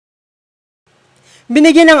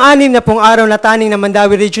Binigyan ng 60 araw na taning ng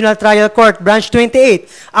Mandawi Regional Trial Court Branch 28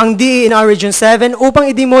 ang DENR Region 7 upang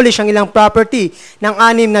i-demolish ang ilang property ng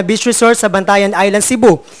 6 na beach resort sa Bantayan Island,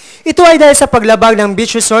 Cebu. Ito ay dahil sa paglabag ng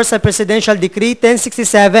beach resort sa Presidential Decree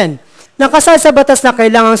 1067. Nakasal sa batas na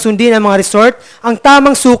kailangang sundin ang mga resort ang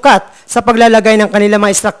tamang sukat sa paglalagay ng kanilang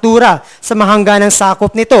mga istruktura sa mahangganang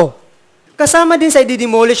sakop nito. Kasama din sa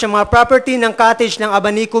i-demolish ang mga property ng cottage ng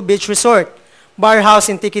Abanico Beach Resort, Bar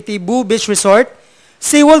House in Tikitibu Beach Resort,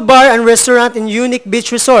 SeaWorld Bar and Restaurant in Unique Beach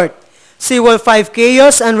Resort, SeaWorld 5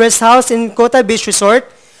 Chaos and Rest House in Kota Beach Resort,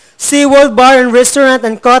 SeaWorld Bar and Restaurant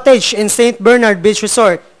and Cottage in St. Bernard Beach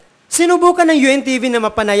Resort. Sinubukan ng UNTV na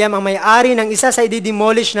mapanayam ang may-ari ng isa sa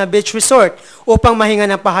i-demolish na beach resort upang mahinga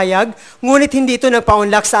ng pahayag, ngunit hindi ito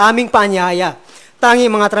nagpaunlak sa aming paanyaya. Tanging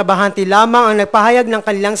mga trabahante lamang ang nagpahayag ng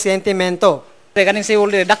kanilang sentimento. Kaning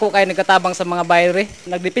SeaWorld, dako kayo nagkatabang sa mga bayre.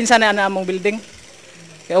 Nagdipinsa na among building.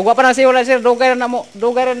 Kaya ugwa pa ng SeaWorld, sir, dugay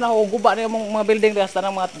rin na uguba na yung mga building rasta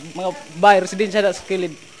ng mga bahay, residensya sa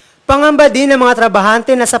kilid. Pangamba din ng mga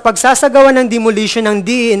trabahante na sa pagsasagawa ng demolition ng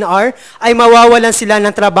DENR ay mawawalan sila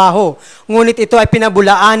ng trabaho. Ngunit ito ay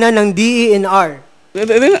pinabulaanan ng DENR.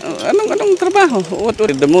 Anong trabaho? What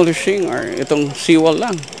demolishing or itong seawall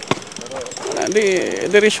lang?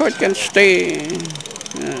 The resort can stay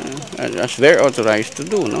as they're authorized to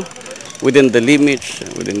do, no? Within the limits,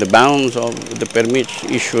 within the bounds of the permits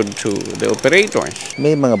issued to the operators.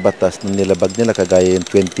 May mga batas na nilabag nila kagaya yung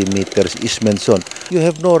 20 meters easement zone. You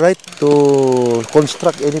have no right to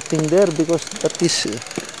construct anything there because that is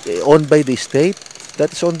owned by the state,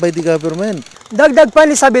 that is owned by the government. Dagdag pa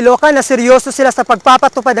ni Sabiloca na seryoso sila sa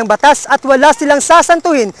pagpapatupad ng batas at wala silang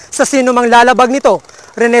sasantuhin sa sino mang lalabag nito.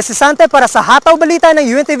 Rene Sisante para sa Hataw Balita ng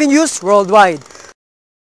UNTV News Worldwide.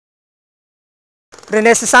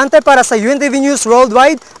 Rene Sisante para sa UNTV News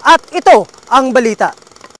Worldwide at ito ang balita.